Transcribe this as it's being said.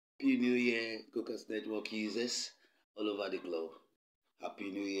Happy New Year, Cocos Network users all over the globe. Happy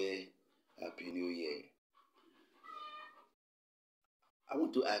New Year, Happy New Year. I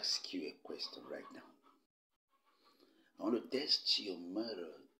want to ask you a question right now. I want to test your moral.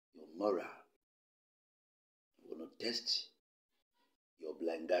 I want to test your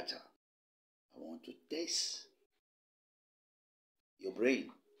blangata. I want to test your brain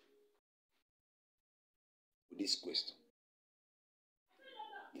with this question.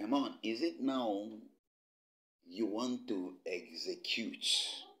 Come on, is it now you want to execute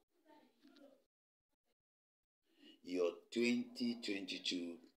your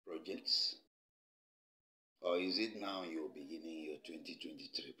 2022 projects? Or is it now you're beginning your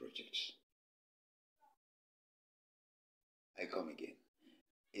 2023 projects? I come again.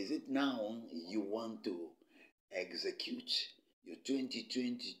 Is it now you want to execute your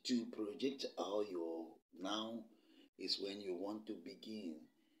 2022 project, or now is when you want to begin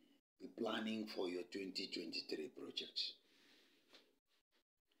the planning for your 2023 project?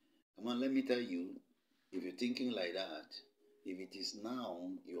 Come on, let me tell you, if you're thinking like that, if it is now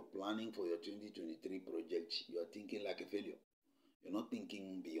you're planning for your 2023 project, you are thinking like a failure. You're not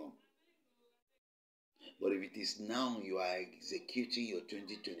thinking beyond. But if it is now you are executing your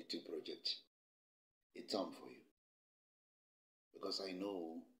 2022 project, it's on for you. Because I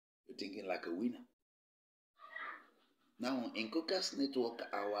know you're thinking like a winner. Now, in Cocos Network,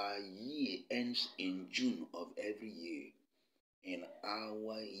 our year ends in June of every year. And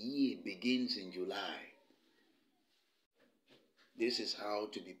our year begins in July. This is how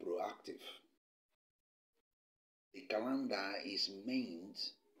to be proactive. The calendar is meant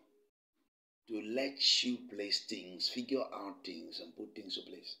to let you place things, figure out things, and put things in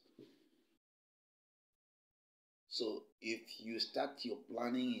place. So if you start your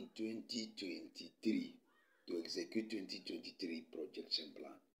planning in 2023 to execute 2023 projects and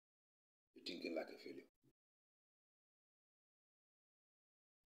plan, you're thinking like a failure.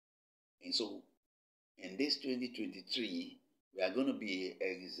 And so in this 2023, we are going to be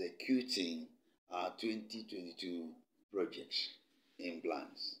executing our 2022 projects and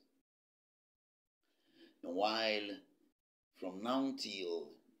plans. And while from now till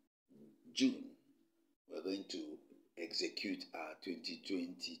June, we're going to execute our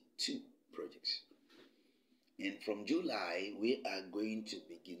 2022 projects. And from July, we are going to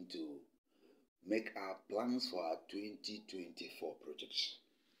begin to make our plans for our 2024 projects.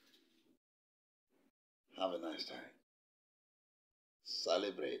 Have a nice time.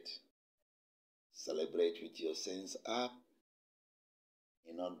 Celebrate. Celebrate with your sense up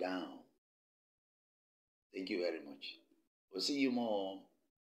and not down. Thank you very much. We'll see you more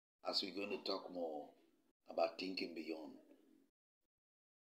as we're going to talk more about thinking beyond.